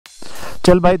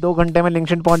चल भाई 2 घंटे में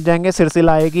लिंक्शेड पहुंच जाएंगे, सिरसिल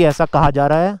आएगी ऐसा कहा जा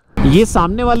रहा है। ये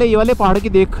सामने वाले ये वाले पहाड़ की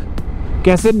देख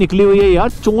कैसे निकली हुई है यार,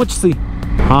 चोंच सी।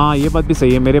 हाँ ये बात भी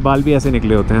सही है, मेरे बाल भी ऐसे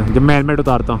निकले होते हैं जब मैं हेलमेट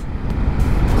उतारता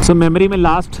हूँ। सो मेमोरी में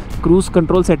last cruise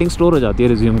control setting store हो जाती है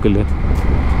रिज्यूम के लिए।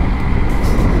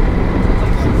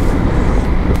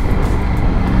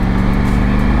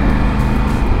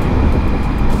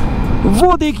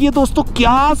 वो देखिए दोस्तों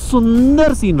क्या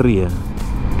सुंदर सीनरी है,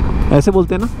 ऐसे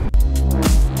बोलते हैं ना।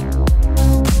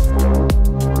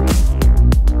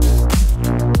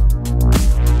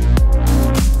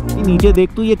 नीचे देख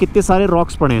तू, ये कितने सारे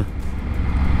रॉक्स पड़े हैं,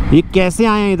 ये कैसे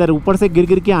आए हैं इधर, ऊपर से गिर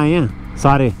गिर के आए हैं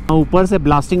सारे। ऊपर से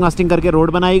ब्लास्टिंग वास्टिंग करके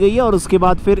रोड बनाई गई है और उसके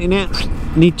बाद फिर इन्हें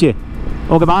नीचे।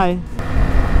 Okay bye.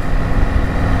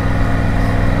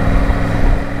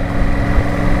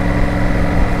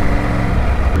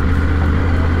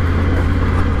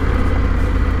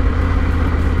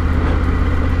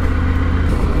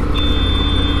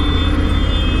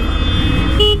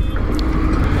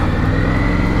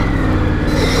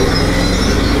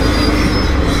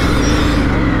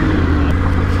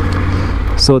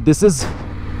 So this is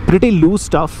pretty loose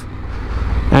stuff,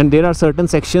 and there are certain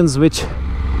sections which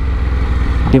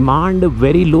demand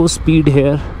very low speed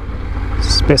here,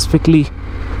 specifically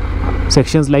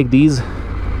sections like these,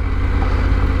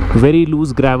 very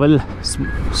loose gravel,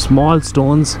 small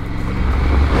stones,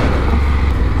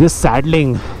 just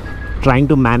saddling, trying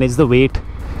to manage the weight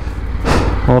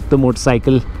of the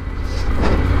motorcycle,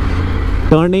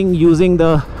 turning using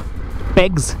the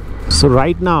pegs. So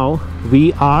right now we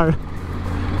are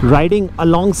riding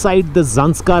alongside the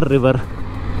Zanskar river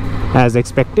as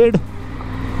expected,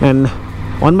 and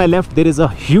on my left there is a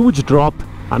huge drop.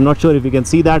 I'm not sure if you can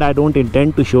see that. I don't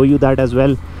intend to show you that as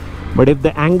well, but if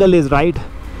the angle is right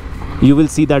you will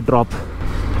see that drop.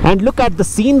 And look at the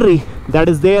scenery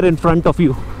that is there in front of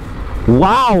you.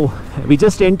 Wow, we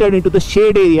just entered into the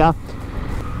shade area.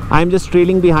 I'm just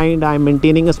trailing behind. I'm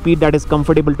maintaining a speed that is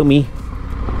comfortable to me.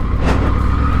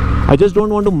 I just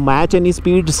don't want to match any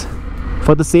speeds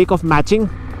for the sake of matching,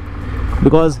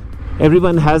 because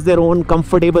everyone has their own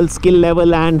comfortable skill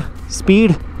level and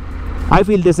speed. I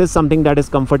feel this is something that is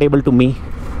comfortable to me,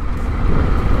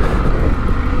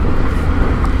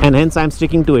 and hence I'm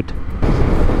sticking to it.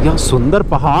 यार सुंदर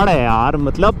पहाड़ है यार,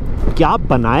 मतलब क्या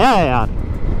बनाया है यार।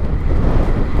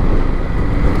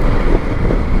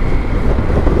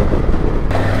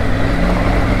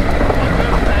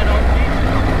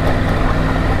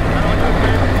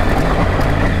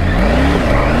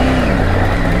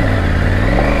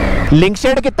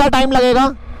 लिंक्शेड कितना टाइम लगेगा?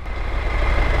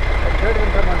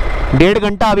 1.5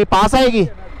 घंटा। अभी पास आएगी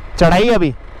चढ़ाई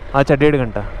अभी? अच्छा 1.5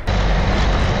 घंटा।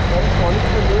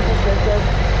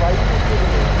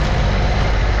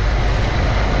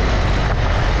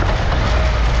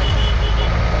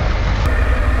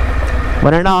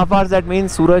 One and half hours, that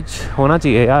means सूरज होना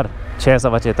चाहिए यार 6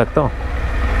 सवा 6 तक तो।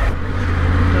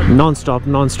 नॉन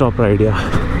स्टॉप राइड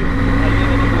यार।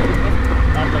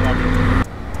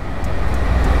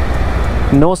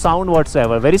 No sound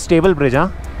whatsoever. Very stable bridge, huh?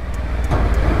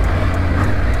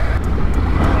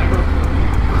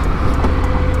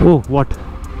 Oh, what?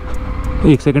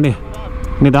 एक सेकंड है,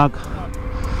 निराग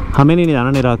हमें नहीं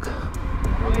जाना निराग।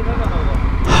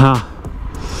 हाँ,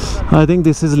 I think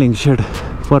this is Lingshed,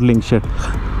 for Lingshed.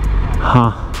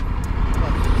 हाँ,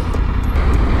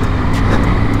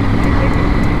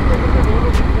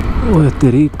 ओए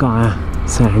तेरी कहाँ है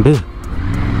सैंड?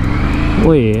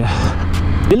 ओए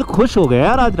दिल खुश हो गया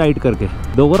यार आज राइड करके।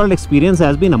 The overall experience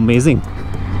has been amazing,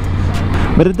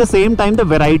 but at the same time the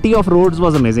variety of roads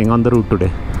was amazing on the root today,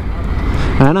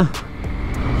 है ना?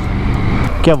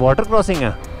 क्या वाटर क्रॉसिंग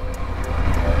है?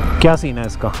 क्या सीन है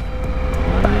इसका?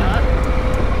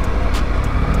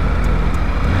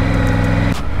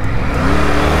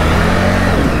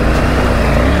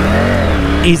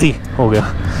 इजी हो गया।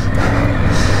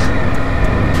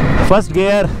 First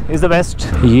gear is the best.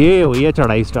 ये हुई है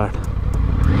चढ़ाई start.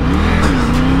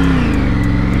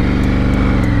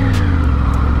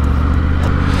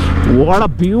 What a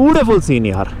beautiful scene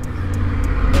yaar.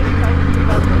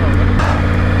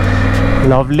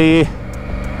 Lovely.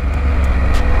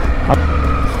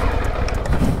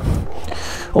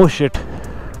 Oh shit.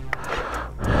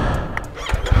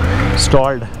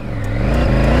 Stalled.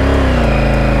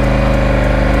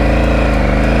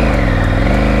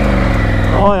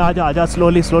 Oh आजा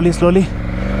slowly.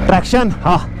 Traction.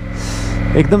 हाँ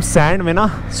एकदम सैंड में ना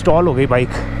स्टॉल हो गई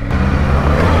बाइक।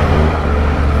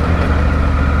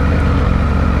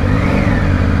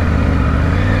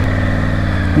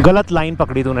 गलत लाइन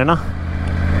पकड़ी तूने ना।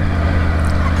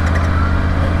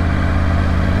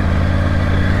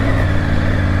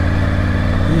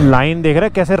 लाइन देख रहे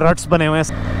कैसे रट्स बने हुए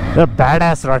हैं, बैड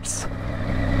एस रट्स।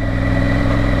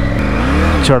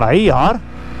 चढ़ाई यार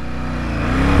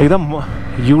एकदम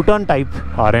यू टर्न टाइप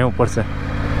आ रहे हैं ऊपर से।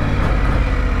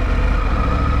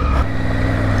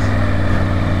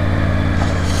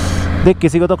 देख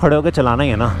किसी को तो खड़े होकर चलाना ही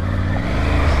है ना।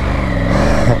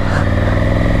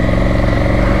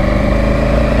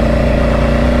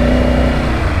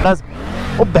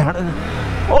 ओ बहन,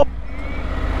 ओ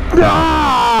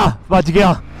बच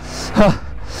गया,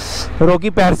 रोकी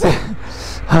पैर से।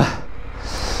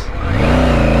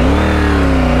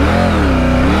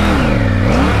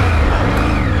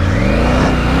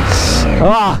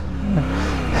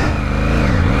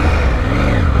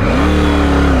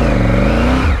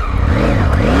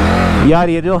 यार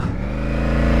ये जो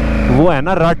वो है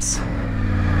ना रट्स,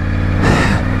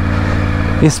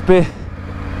 इस पे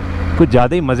कुछ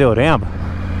ज्यादा ही मजे हो रहे हैं अब।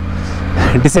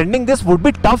 Descending this would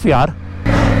be tough यार,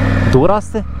 दो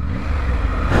रास्ते।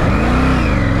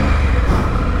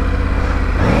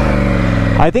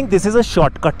 I think this is a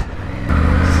shortcut.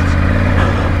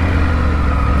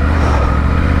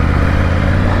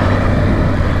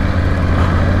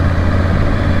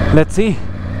 Let's see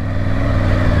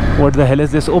what the hell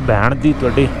is this. O band दी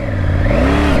थोड़ी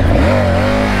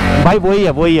भाई, वही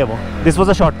है वो। दिस वाज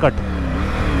अ शॉर्टकट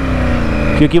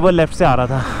क्योंकि वो लेफ्ट से आ रहा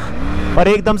था और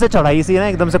एकदम से चढ़ाई सी है ना,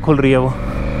 एकदम से खुल रही है वो।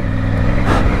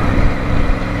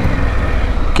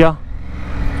 क्या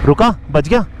रुका, बच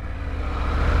गया।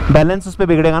 बैलेंस उस पर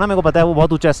बिगड़ेगा ना, मेरे को पता है। वो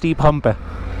बहुत ऊंचा स्टीप हम्प है।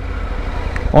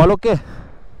 All okay.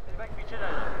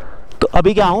 तो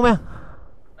अभी क्या आऊं मैं?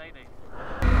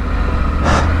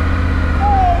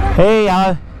 हे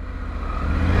यार,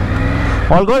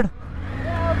 all good?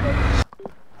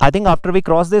 I think after we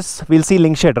cross this, we'll see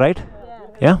Lingshed, right?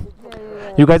 Yeah?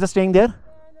 You guys are staying there?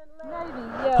 Maybe,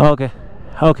 yeah. Okay.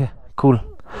 Okay, cool.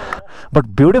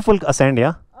 But beautiful ascent,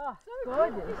 yeah? Oh,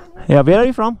 gorgeous. Yeah, where are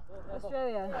you from?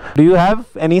 Australia. Do you have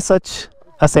any such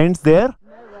ascents there?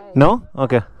 No?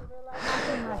 Okay.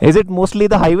 Is it mostly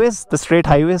the highways, the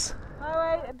straight highways?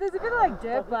 There's a bit of like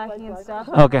dirt biking and stuff.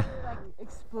 Okay. Like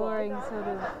exploring sort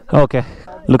of. Okay.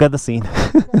 Look at the scene.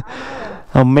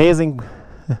 Amazing.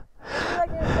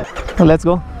 Let's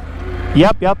go.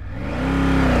 Yep.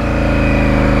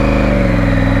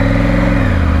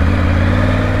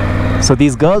 So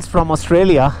these girls from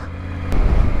Australia,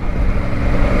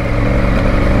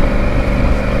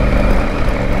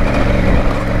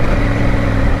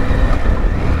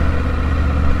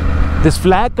 this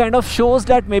flag kind of shows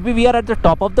that maybe we are at the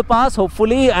top of the pass,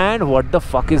 hopefully. And what the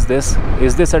fuck is this?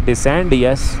 Is this a descent?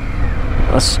 Yes,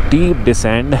 a steep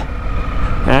descent.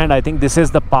 And I think this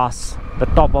is the pass, the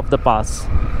top of the pass.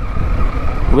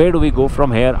 Where do we go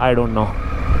from here? I don't know.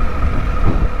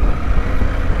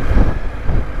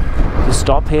 Just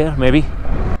stop here maybe.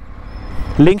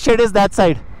 Lingshed is that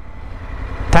side.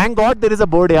 Thank God there is a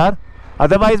board here.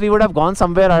 Otherwise we would have gone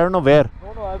somewhere, I don't know where.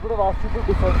 No, I would have asked you to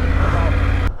differ.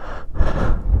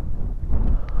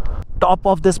 Top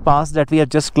of this pass that we have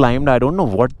just climbed. I don't know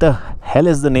what the hell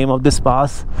is the name of this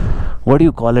pass. What do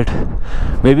you call it?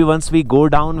 Maybe once we go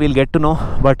down we'll get to know.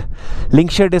 But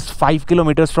Lingshed is 5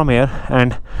 kilometers from here,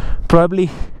 and probably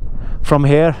from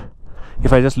here,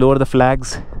 if I just lower the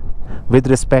flags with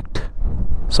respect,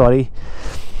 sorry,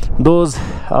 those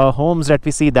homes that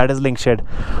we see, that is Lingshed.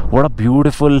 What a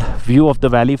beautiful view of the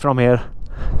valley from here.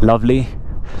 Lovely.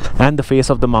 And the face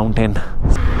of the mountain.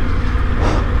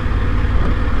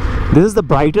 This is the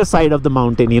brighter side of the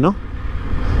mountain, you know.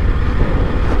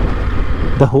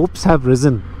 The hopes have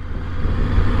risen.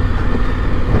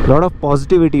 Lot of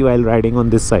positivity while riding on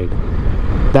this side.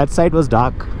 That side was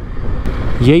dark.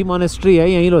 यही monastery है,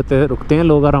 यहीं रुकते हैं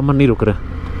लोग, आराम नहीं रुक रहे.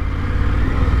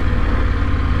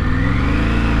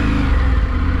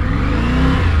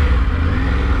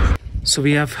 So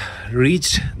we have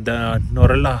reached the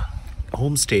Norella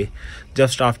homestay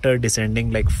just after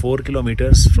descending like 4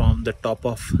 kilometers from the top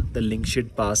of the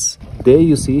Lingshed pass. There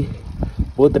you see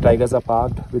both the tigers are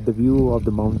parked with the view of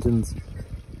the mountains,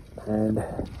 and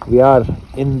we are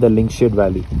in the Lingshed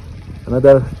valley.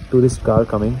 Another tourist car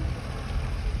coming.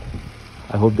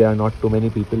 I hope there are not too many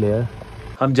people here.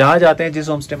 हम जहाँ जाते हैं, जिस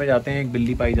homestay में जाते हैं, एक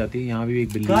बिल्ली पाई जाती है. यहाँ भी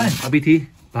एक बिल्ली अभी थी,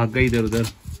 भाग गई इधर उधर.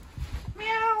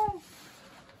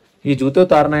 ये जूते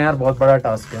उतारना यार बहुत बड़ा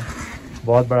टास्क है,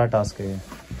 बहुत बड़ा टास्क है ये.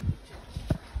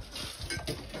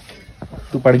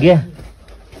 तू पड़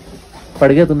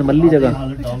गया तूने मल्ली जगह.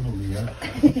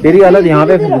 तेरी हालत यहाँ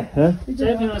पे है.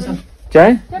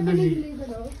 चाय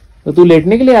तो तू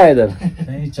लेटने के लिए आया इधर?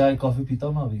 नहीं, चाय कॉफी पीता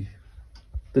हूँ ना अभी.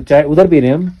 तो चाय उधर पी रहे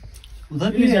हैं हम.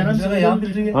 उधर पी रहे हैं, यहाँ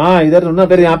मिल रही है. हाँ इधर ना,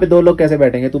 फिर यहाँ पे दो लोग कैसे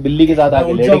बैठेंगे? तू बिल्ली के साथ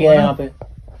आके लेट गया यहाँ पे.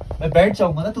 मैं बैठ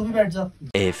जाऊंगा ना, तू भी बैठ जा.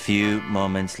 A few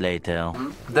moments later.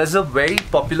 There's a very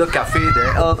popular cafe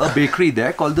there, a bakery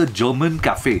there called the German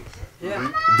Cafe.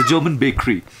 The German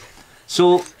Bakery. So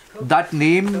that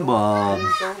name,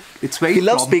 it's very. He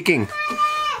loves speaking.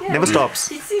 Never stops.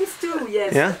 It seems to,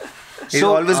 yes. Yeah. He's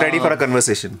So, always ready for a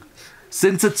conversation.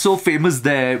 Since it's so famous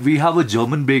there, we have a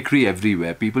German bakery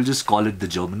everywhere. People just call it the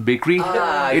German Bakery.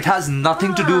 It has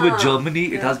nothing to do with Germany.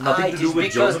 It has nothing to do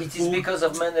with German It is because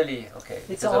of Manali. Okay.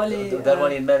 It's only that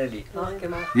one in Manali.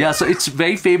 Yeah, so it's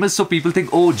very famous. So people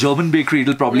think, oh, German bakery,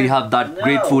 it'll probably have that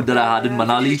great food that I had in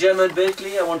Manali. German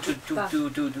bakery. I want to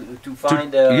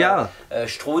find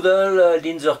Strudel,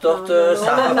 Linzer Torte,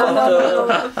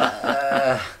 Sachertorte,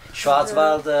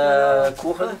 Schwarzwald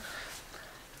Kuchen.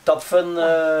 Topfen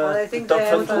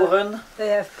Kuchen. They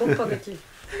have Pumpernickel.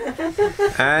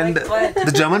 And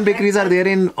the German bakeries are there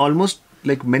in almost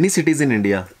like many cities in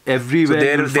India. Everywhere.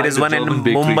 So there is one in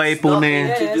Mumbai, Pune.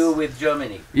 Nothing to do with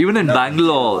Germany. Even in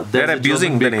Bangalore, They're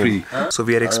abusing the bakery. name. So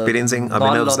we are experiencing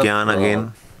Abhinav's Gyan again.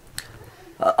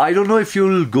 I don't know if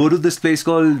you'll go to this place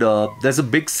called, there's a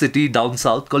big city down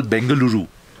south called Bengaluru.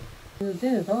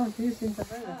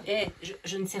 Eh,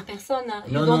 je ne sers personne. Hein.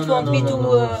 You don't want me to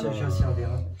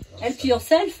help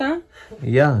yourself, hein?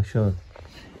 Yeah, sure.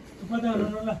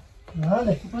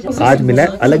 आज मिला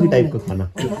है अलग ही type का खाना.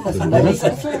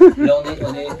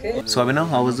 So Abhinav,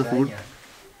 how was the food?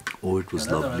 Oh, it was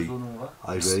lovely.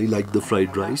 I really liked the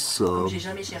fried rice.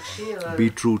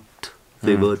 Beetroot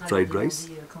flavored fried rice.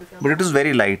 But it was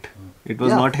very light. It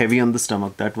was not heavy on the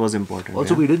stomach. That was important.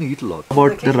 Also, we didn't eat a lot.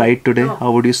 About the ride today,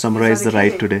 how would you summarize the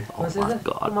ride today? Oh my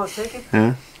god.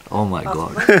 Huh? Oh my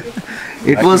god.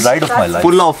 It was ride of my life.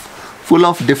 full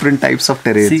of different types of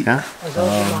terrains. See, huh?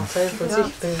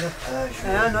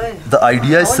 The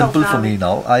idea is simple for me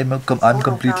now. I'm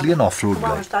completely an off-road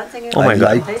guy. Oh my I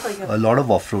god. like a lot of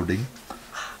off-roading.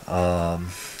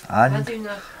 And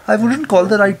I wouldn't call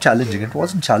the ride challenging. It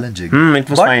wasn't challenging. It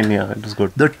was But fine, yeah, it was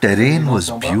good. the terrain was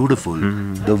beautiful.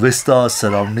 The vistas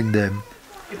surrounding them,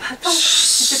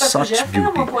 such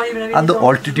beauty. And the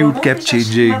altitude kept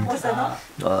changing.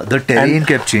 The terrain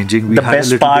kept changing. The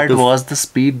best part was the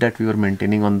speed that we were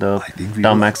maintaining on the think we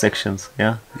tarmac sections.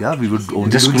 Yeah. Yeah, we would only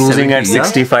Just doing cruising at 70,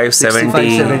 65,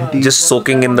 70, 70. just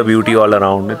soaking in the beauty all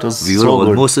around. It was We were so good.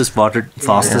 almost as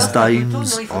fastest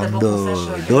times on the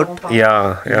dirt.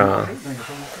 Yeah.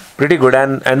 Pretty good.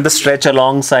 And the stretch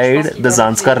alongside the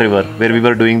Zanskar river where we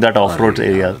were doing that off-road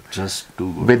area Just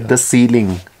too good. with the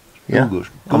ceiling. Yeah. good.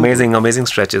 Amazing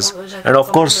stretches. And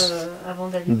of course,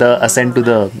 the ascent to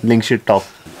the Lingshed top.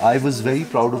 I was very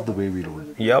proud of the way we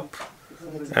rode. Yup.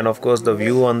 And of course, the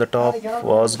view on the top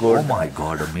was Oh good. my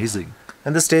god, amazing.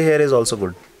 And the stay here is also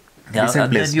good. Yeah, Decent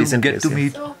and place, then you decent get to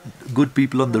place, meet good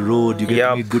people on the road. You get Yup.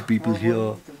 to meet good people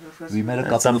here. We met a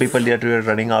couple Some of people that we were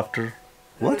running after.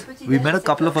 What? We met a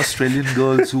couple of Australian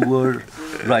girls who were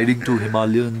riding to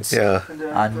Himalayans. Yeah.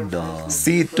 And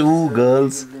See two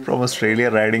girls from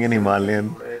Australia riding in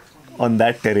Himalayan on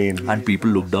that terrain. people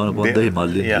look down upon the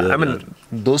Himalayans. Yeah, here, I mean,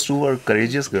 those two were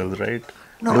courageous girls, right?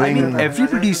 no, I mean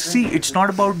everybody. See, it's not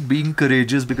about being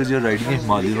courageous because you're riding a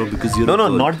Himalayan or because you're No, a no,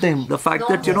 girl. not them. The fact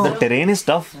that you know The terrain is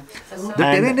tough. the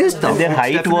terrain is tough. Their It's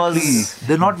height was. definitely-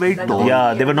 They're not very tall.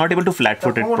 Yeah, they were not able to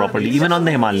flat-foot it properly, even on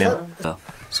the Himalayan. Yeah.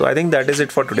 So I think that is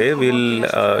it for today. We'll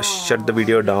shut the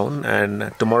video down, and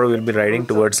tomorrow we'll be riding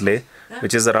towards Leh,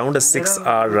 which is around a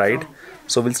 6-hour ride.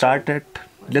 So let's start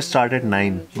at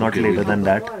 9, not later than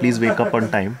that. Please wake up on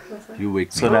time You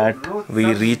wake me so up. that we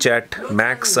reach at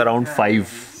max around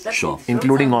 5, Sure.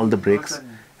 including all the breaks,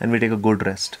 and we take a good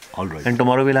rest. All right. And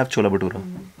tomorrow we'll have chola bhatura.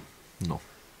 No.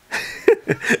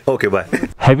 Okay, bye.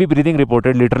 Heavy breathing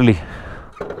reported, literally.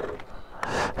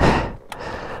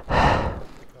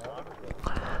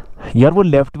 यार वो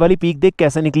left वाली peak देख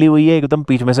कैसे निकली हुई है एकदम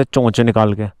बीच में से चोंचे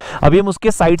निकाल के. अभी हम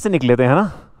उसके साइड से निकले थे, है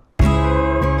ना.